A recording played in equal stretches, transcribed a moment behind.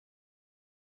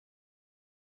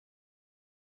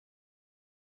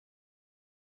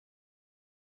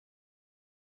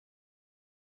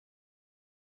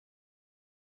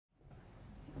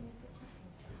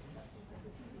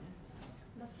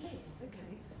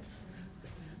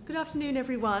Good afternoon,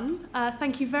 everyone.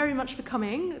 Thank you very much for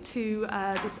coming to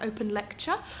this open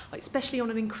lecture, especially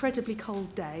on an incredibly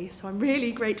cold day. So I'm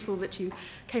really grateful that you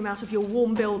came out of your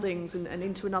warm buildings and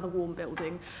into another warm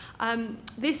building.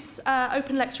 This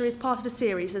open lecture is part of a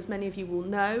series, as many of you will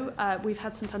know. We've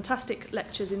had some fantastic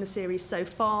lectures in the series so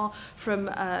far from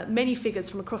many figures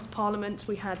from across Parliament.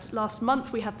 Last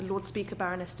month we had the Lord Speaker,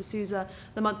 Baroness de Souza.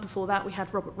 The month before that we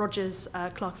had Robert Rogers,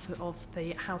 Clerk of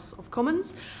the House of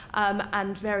Commons,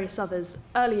 and various others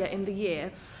earlier in the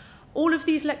year. All of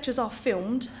these lectures are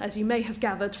filmed, as you may have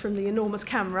gathered from the enormous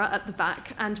camera at the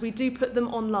back, and we do put them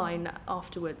online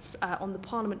afterwards on the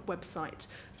Parliament website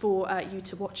for you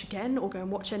to watch again, or go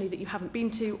and watch any that you haven't been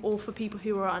to, or for people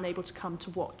who are unable to come to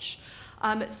watch.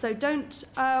 So don't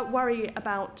worry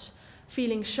about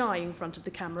feeling shy in front of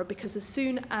the camera, because as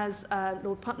soon as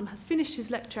Lord Puttnam has finished his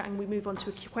lecture and we move on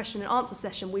to a question and answer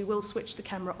session, we will switch the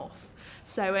camera off.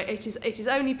 So it is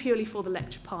only purely for the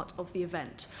lecture part of the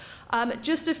event.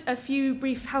 Just a few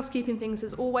brief housekeeping things.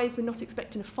 As always, we're not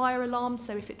expecting a fire alarm,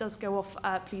 so if it does go off,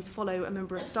 please follow a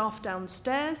member of staff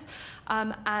downstairs.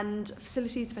 And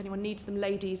facilities, if anyone needs them,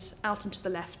 ladies out and to the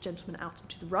left, gentlemen out and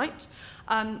to the right.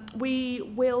 We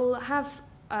will have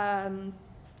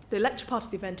the lecture part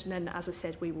of the event, and then, as I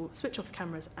said, we will switch off the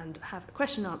cameras and have a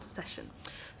question and answer session.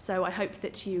 So I hope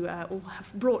that you all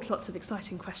have brought lots of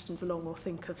exciting questions along, or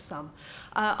think of some.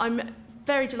 I'm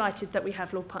very delighted that we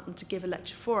have Lord Puttnam to give a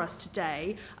lecture for us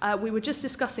today. We were just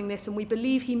discussing this, and we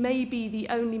believe he may be the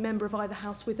only member of either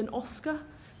house with an Oscar.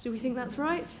 Do we think that's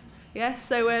right? Yes,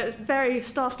 so a very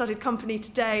star-studded company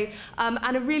today,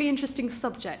 and a really interesting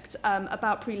subject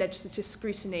about pre-legislative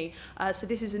scrutiny. So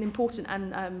this is an important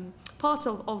and part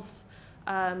of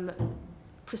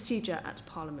procedure at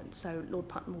Parliament. So Lord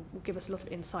Puttnam will give us a lot of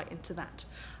insight into that.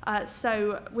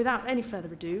 So without any further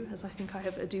ado, as I think I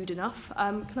have adoed enough,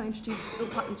 can I introduce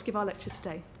Lord Puttnam to give our lecture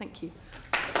today? Thank you.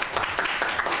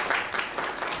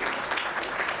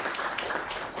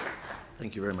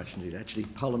 Thank you very much indeed. Actually,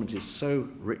 Parliament is so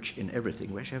rich in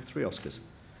everything. We actually have 3 Oscars,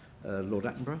 Lord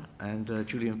Attenborough and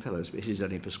Julian Fellows, but this is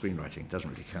only for screenwriting, doesn't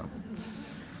really count.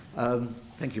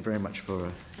 Thank you very much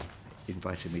for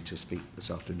inviting me to speak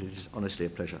this afternoon. It is honestly a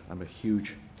pleasure. I'm a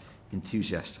huge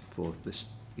enthusiast for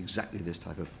exactly this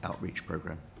type of outreach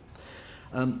programme.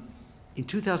 In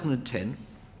 2010,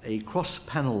 a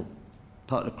cross-party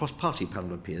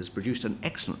panel of peers produced an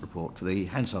excellent report for the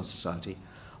Hansard Society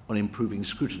on improving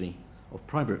scrutiny of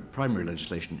primary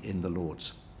legislation in the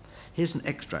Lords. Here's an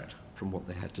extract from what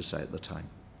they had to say at the time.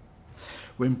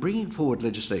 When bringing forward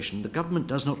legislation, the government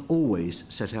does not always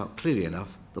set out clearly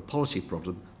enough the policy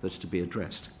problem that's to be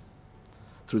addressed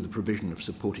through the provision of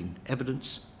supporting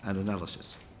evidence and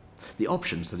analysis, the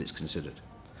options that it's considered,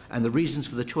 and the reasons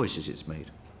for the choices it's made.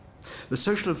 The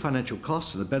social and financial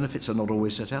costs and the benefits are not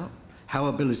always set out. How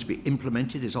a bill is to be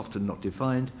implemented is often not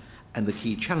defined, and the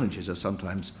key challenges are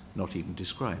sometimes not even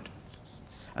described.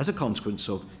 As a consequence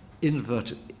of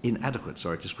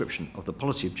inadequate description of the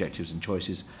policy objectives and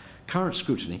choices, current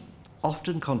scrutiny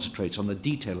often concentrates on the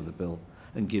detail of the bill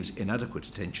and gives inadequate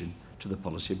attention to the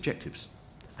policy objectives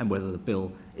and whether the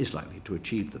bill is likely to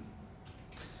achieve them.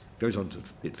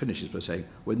 It finishes by saying,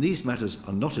 when these matters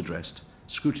are not addressed,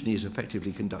 scrutiny is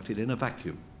effectively conducted in a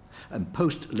vacuum, and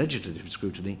post-legislative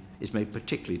scrutiny is made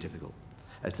particularly difficult,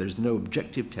 as there is no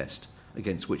objective test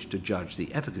against which to judge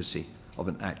the efficacy of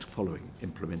an act following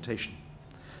implementation.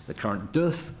 The current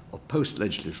dearth of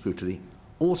post-legislative scrutiny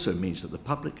also means that the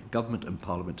public, government and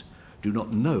Parliament do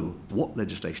not know what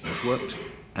legislation has worked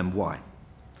and why.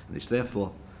 And it's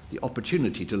therefore the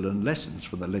opportunity to learn lessons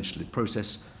from the legislative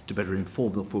process to better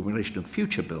inform the formulation of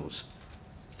future bills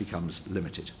becomes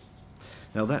limited.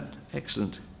 Now that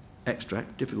excellent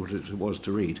extract, difficult as it was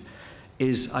to read,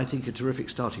 is, I think, a terrific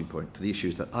starting point for the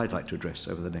issues that I'd like to address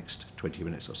over the next 20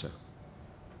 minutes or so.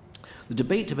 The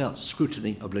debate about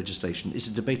scrutiny of legislation is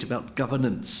a debate about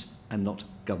governance and not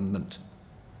government,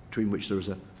 between which there is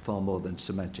a far more than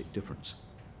semantic difference.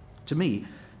 To me,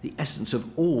 the essence of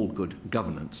all good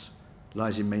governance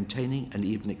lies in maintaining and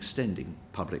even extending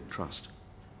public trust.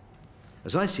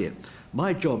 As I see it,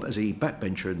 my job as a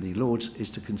backbencher in the Lords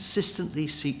is to consistently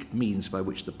seek means by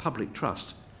which the public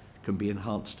trust can be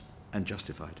enhanced and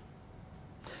justified.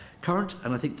 Current,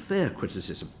 and I think fair,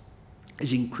 criticism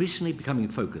is increasingly becoming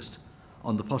focused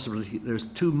on the possibility that there is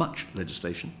too much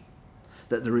legislation,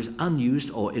 that there is unused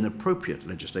or inappropriate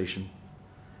legislation,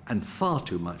 and far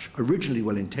too much originally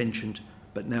well-intentioned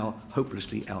but now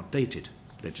hopelessly outdated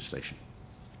legislation.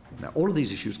 Now, all of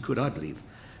these issues could, I believe,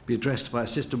 be addressed by a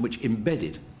system which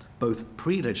embedded both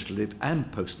pre-legislative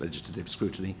and post-legislative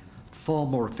scrutiny far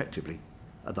more effectively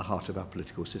at the heart of our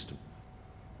political system.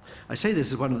 I say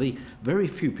this as one of the very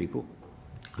few people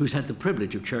who's had the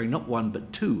privilege of chairing not one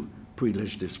but two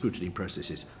pre-legislative scrutiny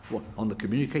processes, one on the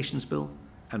Communications Bill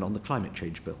and on the Climate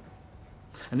Change Bill.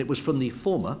 And it was from the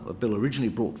former, a bill originally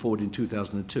brought forward in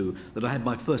 2002, that I had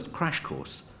my first crash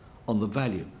course on the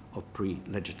value of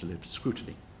pre-legislative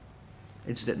scrutiny.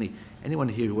 Incidentally, anyone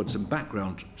here who wants some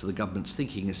background to the government's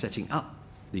thinking in setting up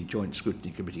the Joint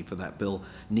Scrutiny Committee for that bill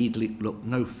need look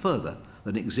no further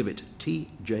than Exhibit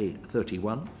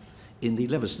TJ31 in the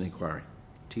Leveson Inquiry,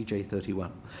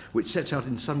 TJ31, which sets out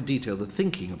in some detail the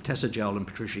thinking of Tessa Jowell and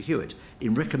Patricia Hewitt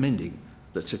in recommending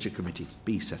that such a committee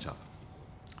be set up.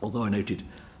 Although I noted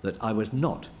that I was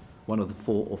not one of the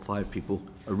 4 or 5 people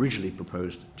originally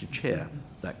proposed to chair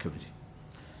that committee.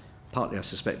 Partly, I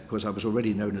suspect, because I was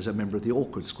already known as a member of the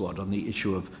awkward squad on the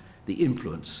issue of the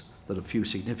influence that a few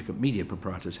significant media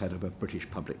proprietors had over British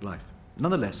public life.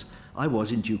 Nonetheless, I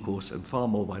was in due course, and far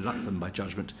more by luck than by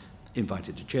judgment,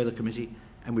 invited to chair the committee,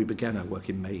 and we began our work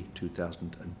in May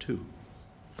 2002.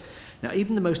 Now,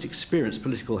 even the most experienced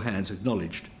political hands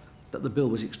acknowledged that the bill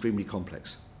was extremely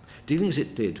complex, dealing as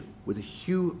it did with a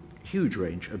huge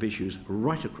range of issues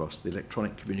right across the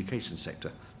electronic communications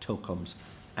sector, telecoms,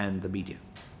 and the media.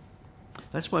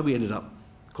 That's why we ended up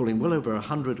calling well over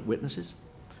 100 witnesses.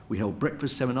 We held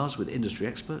breakfast seminars with industry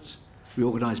experts. We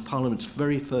organised Parliament's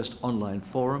very first online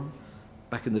forum,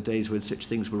 back in the days when such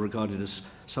things were regarded as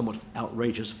somewhat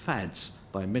outrageous fads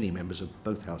by many members of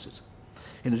both houses.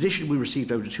 In addition, we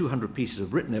received over 200 pieces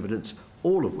of written evidence,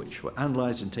 all of which were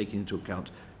analysed and taken into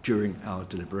account during our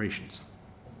deliberations.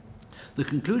 The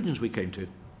conclusions we came to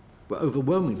were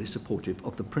overwhelmingly supportive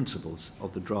of the principles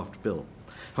of the draft bill.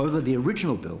 However, the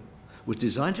original bill was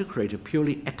designed to create a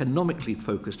purely economically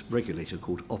focused regulator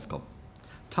called Ofcom,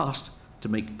 tasked to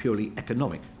make purely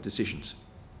economic decisions.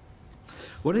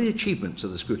 One of the achievements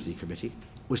of the Scrutiny Committee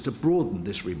was to broaden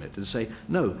this remit and say,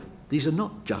 no, these are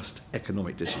not just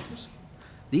economic decisions.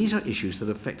 These are issues that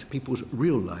affect people's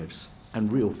real lives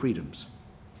and real freedoms.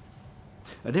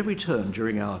 At every turn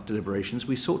during our deliberations,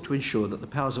 we sought to ensure that the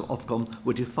powers of Ofcom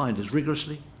were defined as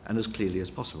rigorously and as clearly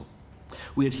as possible.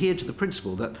 We adhered to the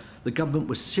principle that if the government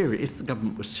was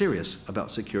serious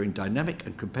about securing dynamic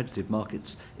and competitive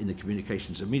markets in the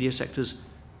communications and media sectors,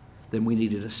 then we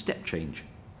needed a step change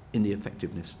in the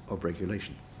effectiveness of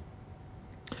regulation.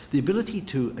 The ability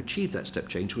to achieve that step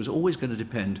change was always going to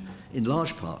depend, in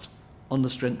large part, on the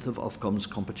strength of Ofcom's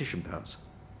competition powers.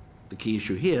 The key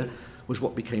issue here was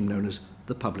what became known as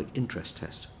the public interest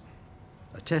test.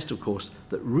 A test, of course,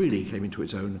 that really came into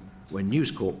its own when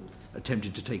News Corp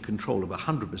attempted to take control of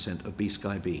 100% of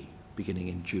B-Sky B, beginning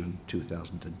in June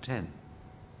 2010.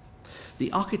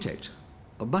 The architect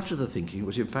of much of the thinking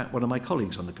was in fact one of my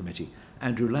colleagues on the committee,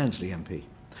 Andrew Lansley MP,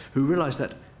 who realised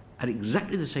that at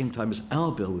exactly the same time as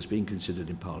our bill was being considered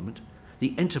in Parliament,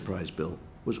 the Enterprise Bill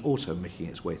was also making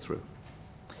its way through.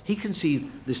 He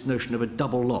conceived this notion of a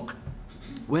double lock,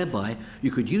 whereby you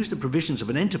could use the provisions of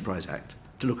an Enterprise Act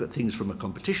to look at things from a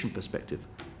competition perspective,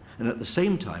 and at the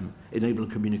same time enable a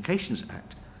Communications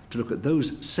Act to look at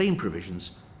those same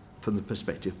provisions from the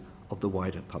perspective of the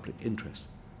wider public interest.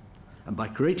 And by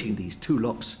creating these two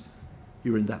locks,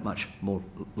 you're in that much more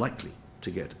likely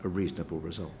to get a reasonable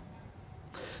result.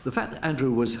 The fact that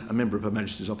Andrew was a member of Her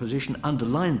Majesty's opposition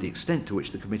underlined the extent to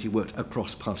which the committee worked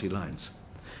across party lines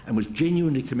and was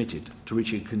genuinely committed to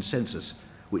reaching a consensus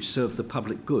which served the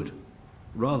public good,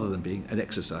 rather than being an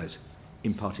exercise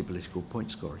in party political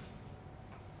point scoring.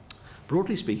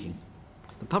 Broadly speaking,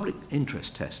 the public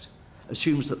interest test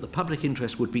assumes that the public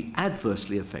interest would be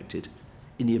adversely affected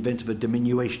in the event of a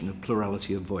diminution of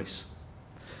plurality of voice.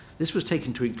 This was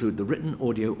taken to include the written,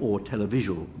 audio, or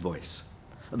televisual voice,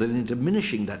 and that in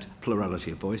diminishing that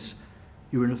plurality of voice,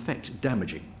 you're in effect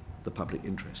damaging the public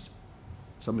interest.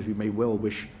 Some of you may well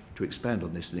wish to expand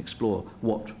on this and explore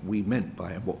what we meant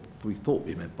by and what we thought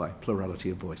we meant by plurality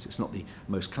of voice. It's not the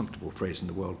most comfortable phrase in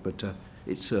the world, but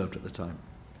it served at the time.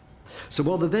 So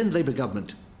while the then Labour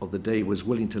government of the day was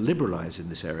willing to liberalise in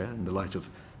this area in the light of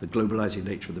the globalising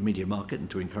nature of the media market and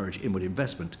to encourage inward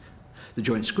investment, the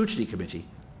Joint Scrutiny Committee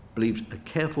believed a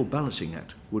careful balancing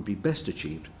act would be best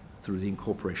achieved through the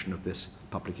incorporation of this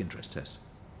public interest test.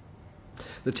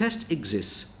 The test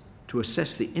exists to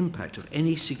assess the impact of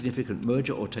any significant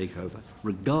merger or takeover,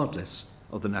 regardless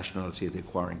of the nationality of the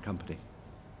acquiring company.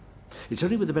 It's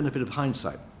only with the benefit of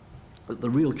hindsight that the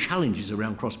real challenges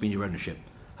around cross-media ownership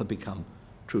have become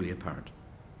truly apparent.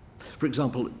 For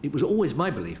example, it was always my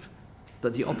belief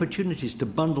that the opportunities to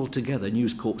bundle together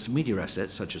News Corp's media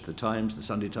assets, such as The Times, The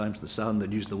Sunday Times, The Sun, The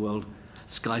News of the World,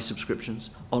 Sky subscriptions,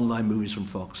 online movies from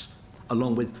Fox,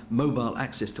 along with mobile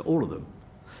access to all of them,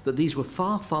 that these were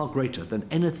far, far greater than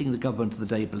anything the government of the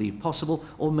day believed possible,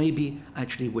 or maybe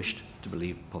actually wished to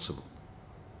believe possible.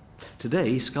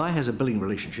 Today, Sky has a billing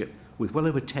relationship with well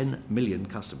over 10 million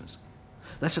customers.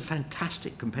 That's a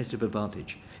fantastic competitive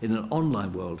advantage in an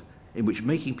online world in which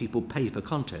making people pay for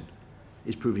content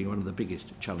is proving one of the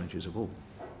biggest challenges of all.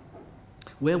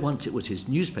 Where once it was his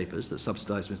newspapers that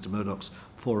subsidised Mr. Murdoch's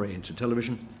foray into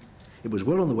television, it was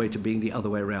well on the way to being the other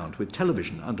way around, with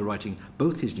television underwriting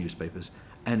both his newspapers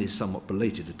and his somewhat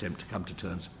belated attempt to come to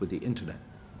terms with the internet.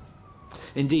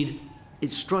 Indeed,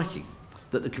 it's striking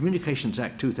that the Communications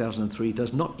Act 2003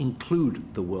 does not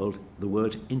include the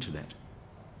word internet,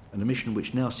 an omission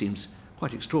which now seems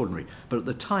quite extraordinary, but at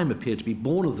the time appeared to be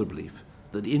born of the belief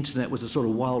that the internet was a sort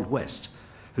of Wild West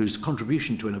whose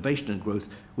contribution to innovation and growth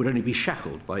would only be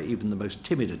shackled by even the most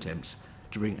timid attempts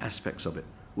to bring aspects of it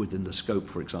within the scope,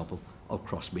 for example, of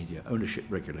cross-media ownership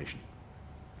regulation.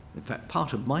 In fact,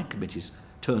 part of my committee's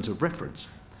terms of reference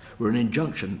were an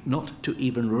injunction not to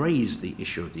even raise the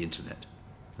issue of the internet.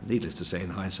 And needless to say,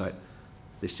 in hindsight,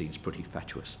 this seems pretty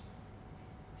fatuous.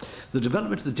 The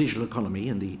development of the digital economy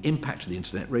and the impact of the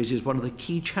internet raises one of the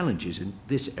key challenges in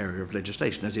this area of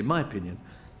legislation, as in my opinion,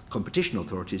 competition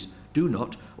authorities do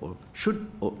not,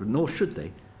 nor should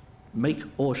they, make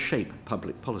or shape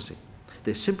public policy.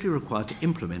 They're simply required to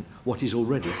implement what is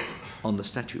already on the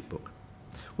statute book.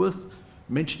 Worth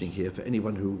mentioning here for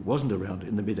anyone who wasn't around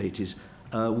in the mid-80s,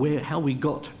 how we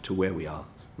got to where we are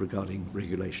regarding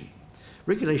regulation.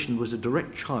 Regulation was a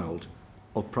direct child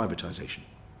of privatisation.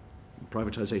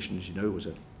 Privatisation, as you know, was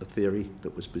a theory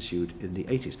that was pursued in the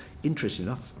 80s. Interesting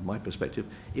enough, from my perspective,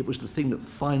 it was the thing that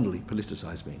finally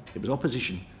politicised me. It was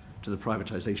opposition to the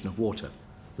privatisation of water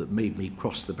that made me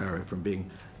cross the barrier from being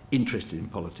interested in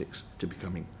politics to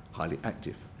becoming highly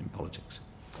active in politics.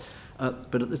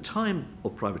 But at the time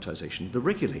of privatisation, the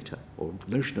regulator, or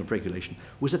the notion of regulation,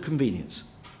 was a convenience.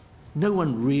 No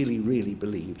one really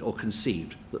believed or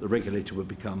conceived that the regulator would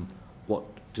become what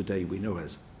today we know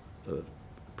as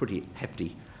pretty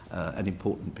hefty and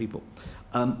important people.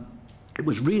 It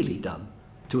was really done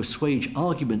to assuage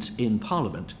arguments in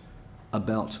Parliament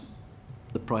about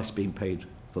the price being paid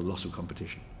for the loss of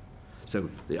competition. So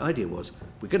the idea was,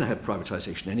 we're going to have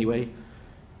privatisation anyway.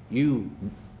 You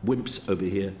wimps over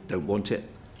here don't want it.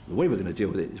 The way we're going to deal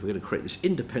with it is we're going to create this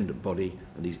independent body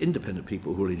and these independent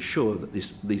people who will ensure that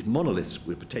these monoliths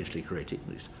we're potentially creating,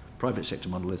 these private sector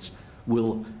monoliths,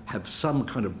 will have some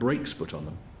kind of brakes put on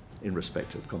them in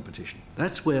respect of competition.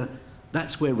 That's where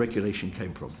regulation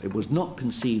came from. It was not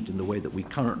conceived in the way that we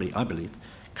currently, I believe,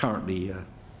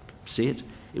 see it.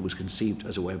 It was conceived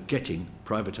as a way of getting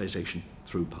privatisation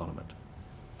through Parliament,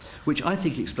 which I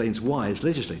think explains why, as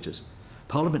legislators,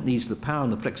 Parliament needs the power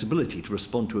and the flexibility to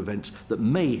respond to events that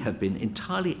may have been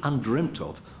entirely undreamt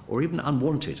of or even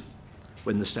unwanted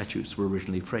when the statutes were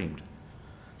originally framed.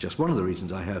 Just one of the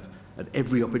reasons I have, at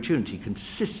every opportunity,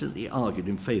 consistently argued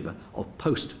in favour of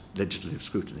post-legislative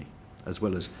scrutiny, as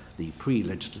well as the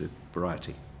pre-legislative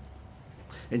variety.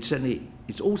 Incidentally,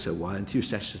 it's also why I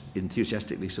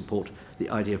enthusiastically support the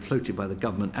idea floated by the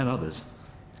government and others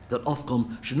that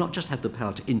Ofcom should not just have the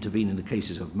power to intervene in the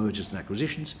cases of mergers and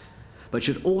acquisitions, but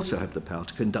should also have the power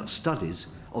to conduct studies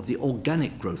of the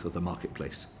organic growth of the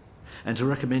marketplace and to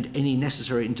recommend any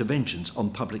necessary interventions on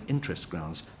public interest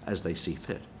grounds as they see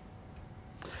fit.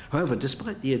 However,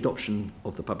 despite the adoption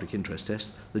of the public interest test,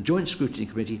 the Joint Scrutiny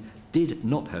Committee did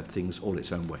not have things all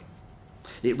its own way.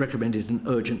 It recommended an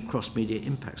urgent cross-media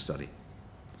impact study,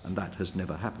 and that has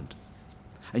never happened.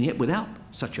 And yet, without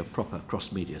such a proper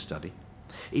cross-media study,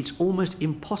 it's almost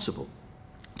impossible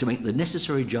to make the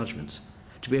necessary judgments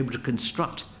to be able to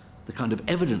construct the kind of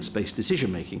evidence-based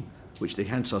decision-making which the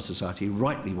Hansard Society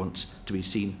rightly wants to be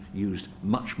seen used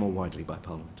much more widely by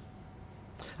Parliament.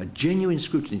 A genuine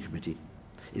scrutiny committee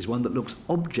is one that looks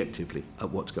objectively at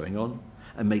what's going on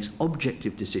and makes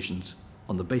objective decisions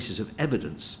on the basis of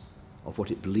evidence of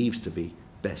what it believes to be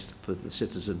best for the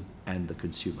citizen and the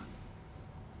consumer.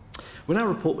 When our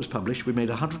report was published, we made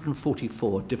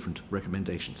 144 different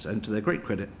recommendations, and to their great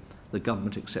credit, the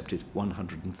government accepted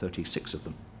 136 of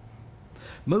them.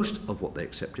 Most of what they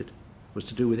accepted was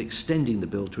to do with extending the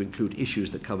bill to include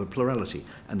issues that cover plurality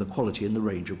and the quality and the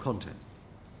range of content,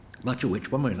 much of which,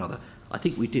 one way or another, I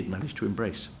think we did manage to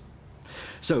embrace.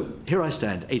 So here I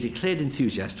stand, a declared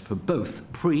enthusiast for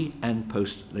both pre- and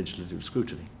post-legislative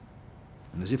scrutiny.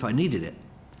 And as if I needed it,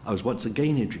 I was once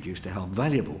again introduced to how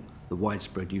valuable the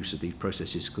widespread use of these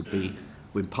processes could be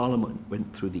when Parliament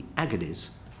went through the agonies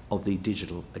of the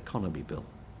Digital Economy Bill.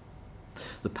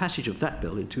 The passage of that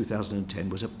bill in 2010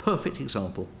 was a perfect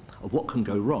example of what can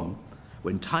go wrong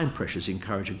when time pressures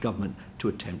encourage a government to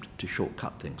attempt to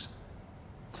shortcut things.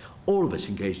 all of us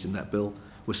engaged in that bill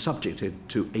were subjected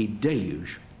to a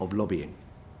deluge of lobbying.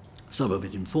 Some of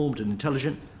it informed and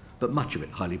intelligent, but much of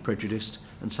it highly prejudiced,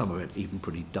 and some of it even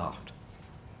pretty daft.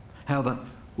 However,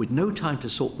 with no time to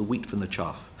sort the wheat from the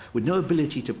chaff, with no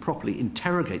ability to properly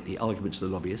interrogate the arguments of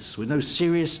the lobbyists, with no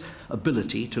serious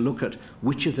ability to look at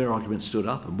which of their arguments stood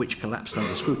up and which collapsed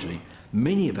under scrutiny,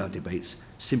 many of our debates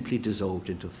simply dissolved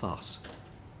into farce.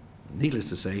 Needless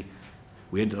to say,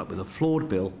 we ended up with a flawed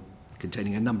bill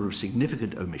containing a number of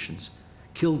significant omissions,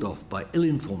 killed off by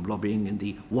ill-informed lobbying in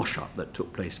the wash-up that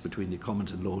took place between the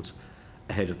Commons and Lords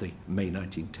ahead of the May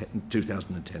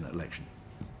 2010 election.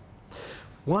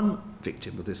 One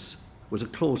victim of this was a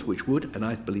clause which would, and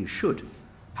I believe should,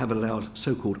 have allowed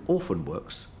so-called orphan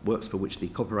works, works for which the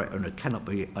copyright owner cannot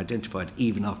be identified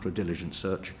even after a diligent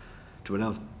search, to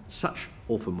allow such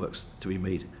orphan works to be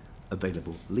made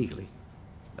available legally.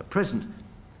 At present,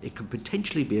 it could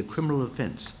potentially be a criminal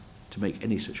offence to make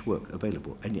any such work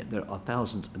available, and yet there are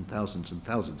thousands and thousands and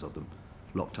thousands of them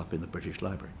locked up in the British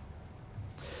Library.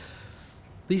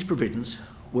 These provisions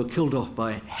were killed off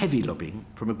by heavy lobbying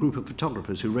from a group of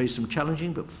photographers who raised some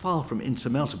challenging but far from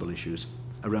insurmountable issues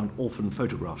around orphan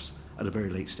photographs at a very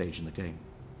late stage in the game.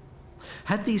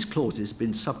 Had these clauses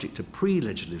been subject to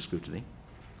pre-legislative scrutiny,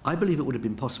 I believe it would have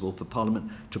been possible for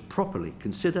Parliament to properly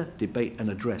consider, debate and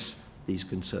address these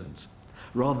concerns,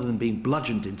 rather than being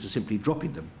bludgeoned into simply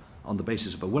dropping them on the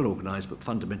basis of a well-organised but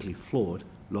fundamentally flawed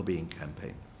lobbying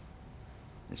campaign.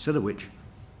 Instead of which,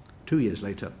 2 years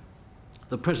later,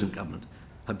 the present government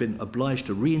have been obliged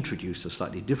to reintroduce a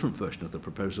slightly different version of the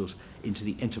proposals into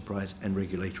the Enterprise and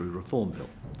Regulatory Reform Bill.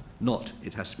 Not,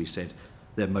 it has to be said,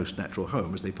 their most natural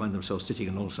home, as they find themselves sitting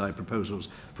alongside proposals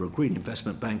for a green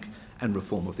investment bank and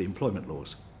reform of the employment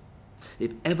laws.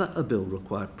 If ever a bill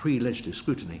required pre-legislative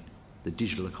scrutiny, the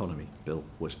Digital Economy Bill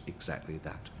was exactly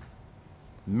that.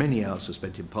 Many hours were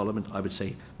spent in Parliament, I would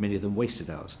say many of them wasted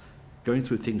hours, going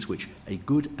through things which a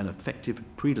good and effective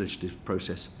pre-legislative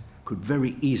process could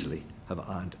very easily have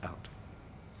ironed out.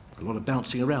 A lot of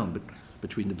bouncing around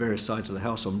between the various sides of the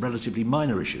House on relatively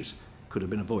minor issues could have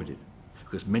been avoided,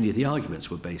 because many of the arguments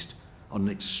were based on an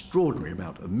extraordinary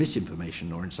amount of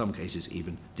misinformation, or in some cases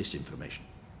even disinformation.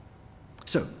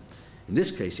 So, in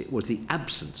this case, it was the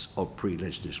absence of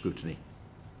pre-legislative scrutiny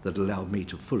that allowed me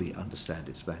to fully understand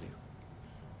its value.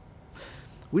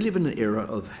 We live in an era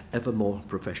of ever more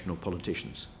professional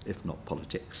politicians, if not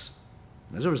politics.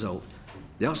 As a result,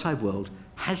 the outside world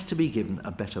has to be given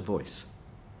a better voice,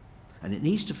 and it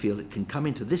needs to feel it can come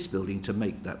into this building to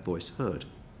make that voice heard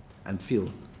and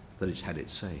feel that it's had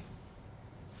its say.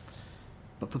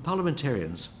 But for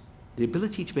parliamentarians, the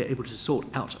ability to be able to sort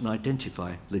out and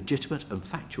identify legitimate and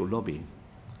factual lobbying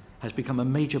has become a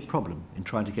major problem in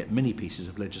trying to get many pieces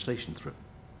of legislation through.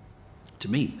 To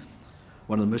me,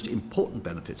 one of the most important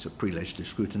benefits of pre-legislative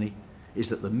scrutiny is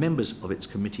that the members of its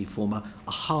committee form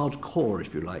a hard core,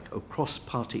 if you like, of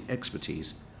cross-party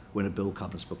expertise when a bill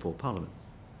comes before Parliament.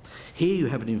 Here you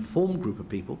have an informed group of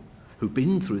people who've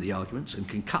been through the arguments and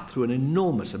can cut through an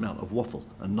enormous amount of waffle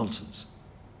and nonsense.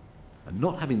 And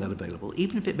not having that available,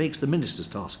 even if it makes the minister's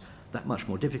task that much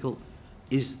more difficult,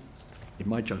 is, in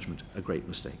my judgment, a great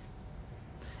mistake.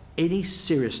 Any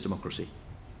serious democracy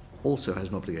also has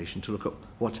an obligation to look at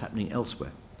what's happening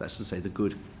elsewhere, that's to say the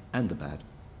good and the bad.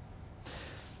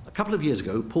 A couple of years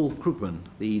ago, Paul Krugman,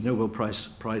 the Nobel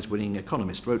Prize-winning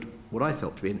economist, wrote what I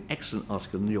felt to be an excellent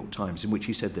article in the New York Times in which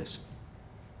he said this: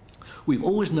 "We've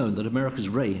always known that America's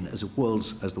reign as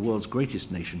the world's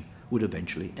greatest nation would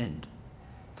eventually end.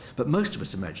 But most of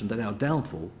us imagined that our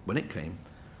downfall, when it came,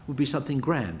 would be something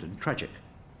grand and tragic.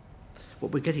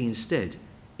 What we're getting instead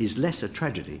is less a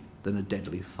tragedy than a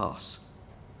deadly farce.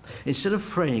 Instead of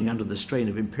fraying under the strain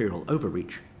of imperial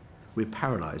overreach, we're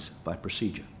paralysed by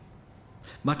procedure.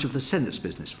 Much of the Senate's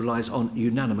business relies on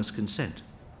unanimous consent.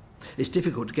 It's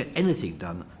difficult to get anything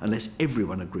done unless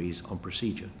everyone agrees on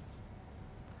procedure.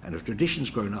 And a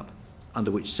tradition's grown up under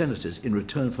which senators, in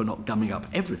return for not gumming up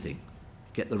everything,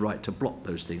 get the right to block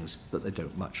those things that they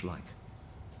don't much like."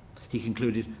 He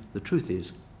concluded, "The truth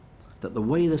is that the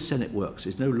way the Senate works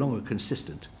is no longer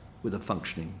consistent with a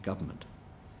functioning government.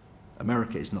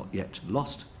 America is not yet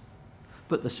lost,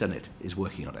 but the Senate is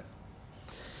working on it."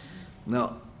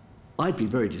 Now, I'd be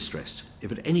very distressed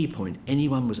if at any point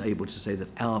anyone was able to say that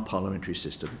our parliamentary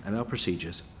system and our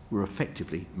procedures were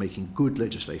effectively making good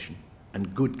legislation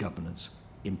and good governance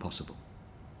impossible.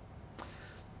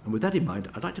 And with that in mind,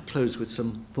 I'd like to close with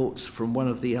some thoughts from one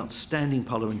of the outstanding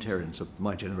parliamentarians of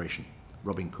my generation,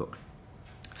 Robin Cook.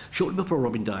 Shortly before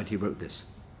Robin died, he wrote this: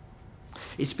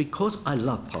 "It's because I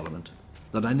love Parliament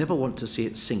that I never want to see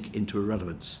it sink into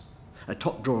irrelevance. a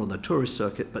top drawer on the tourist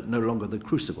circuit, but no longer the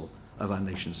crucible of our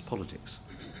nation's politics.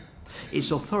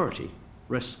 Its authority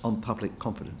rests on public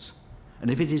confidence, and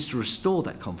if it is to restore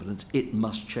that confidence, it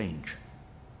must change.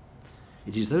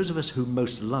 It is those of us who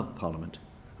most love Parliament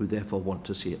who therefore want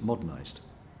to see it modernised.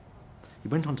 He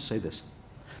went on to say this: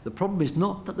 the problem is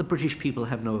not that the British people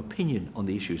have no opinion on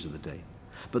the issues of the day,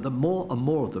 but that more and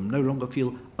more of them no longer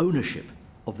feel ownership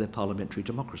of their parliamentary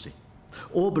democracy,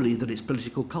 or believe that its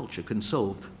political culture can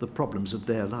solve the problems of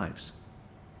their lives.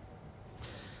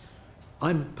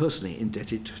 I'm personally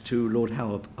indebted to Lord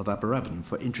Howe of Aberavon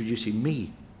for introducing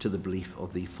me to the belief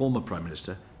of the former Prime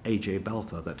Minister, A.J.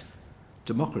 Balfour, that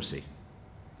democracy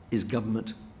is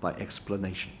government by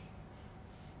explanation.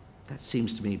 That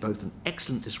seems to me both an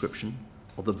excellent description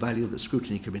of the value that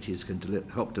scrutiny committees can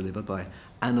help deliver by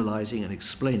analysing and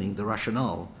explaining the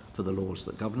rationale for the laws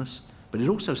that govern us, but it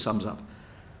also sums up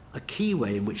a key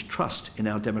way in which trust in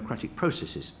our democratic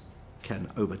processes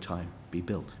can, over time, be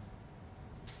built.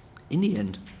 In the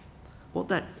end, what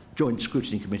that Joint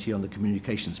Scrutiny Committee on the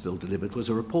Communications Bill delivered was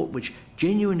a report which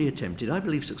genuinely attempted, I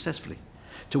believe successfully,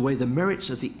 to weigh the merits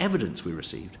of the evidence we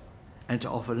received and to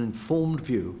offer an informed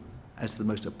view as to the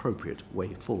most appropriate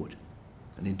way forward.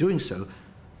 And in doing so,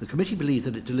 the committee believed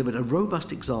that it delivered a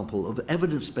robust example of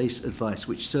evidence-based advice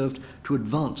which served to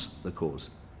advance the cause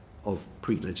of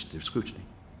pre-legislative scrutiny.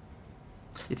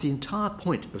 If the entire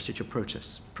point of such a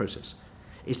process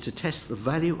is to test the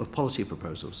value of policy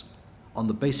proposals on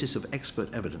the basis of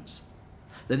expert evidence,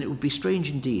 then it would be strange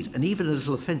indeed, and even a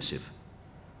little offensive,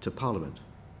 to Parliament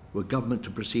were government to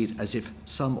proceed as if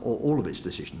some or all of its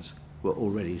decisions were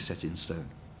already set in stone.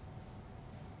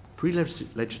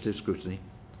 Pre-legislative scrutiny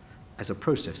as a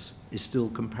process is still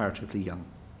comparatively young,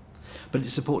 but it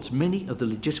supports many of the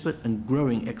legitimate and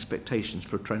growing expectations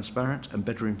for transparent and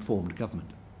better informed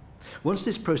government. Once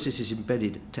this process is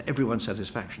embedded to everyone's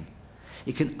satisfaction,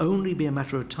 it can only be a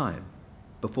matter of time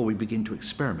before we begin to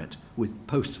experiment with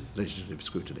post-legislative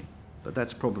scrutiny. But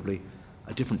that's probably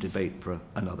a different debate for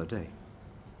another day.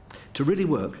 To really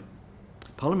work,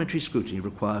 parliamentary scrutiny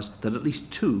requires that at least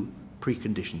two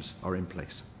preconditions are in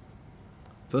place.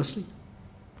 Firstly,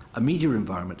 a media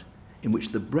environment in which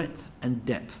the breadth and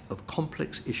depth of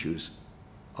complex issues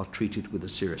are treated with the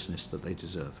seriousness that they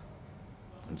deserve.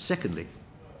 And secondly,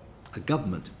 a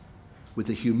government with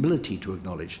the humility to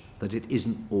acknowledge that it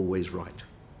isn't always right,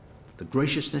 the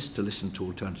graciousness to listen to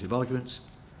alternative arguments,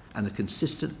 and a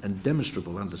consistent and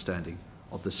demonstrable understanding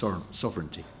of the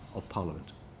sovereignty of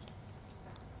Parliament.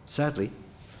 Sadly,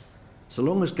 so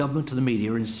long as government and the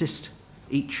media insist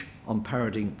each on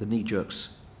parodying the knee-jerks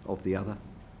of the other,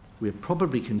 we are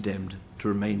probably condemned to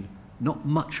remain not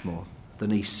much more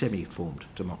than a semi-formed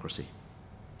democracy.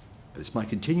 But it's my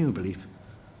continuing belief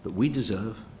that we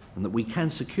deserve and that we can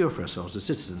secure for ourselves as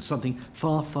citizens something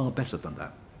far, far better than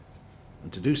that.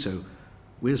 And to do so,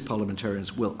 we as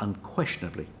parliamentarians will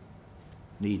unquestionably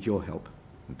need your help,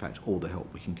 in fact, all the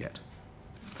help we can get.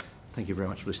 Thank you very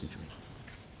much for listening to me.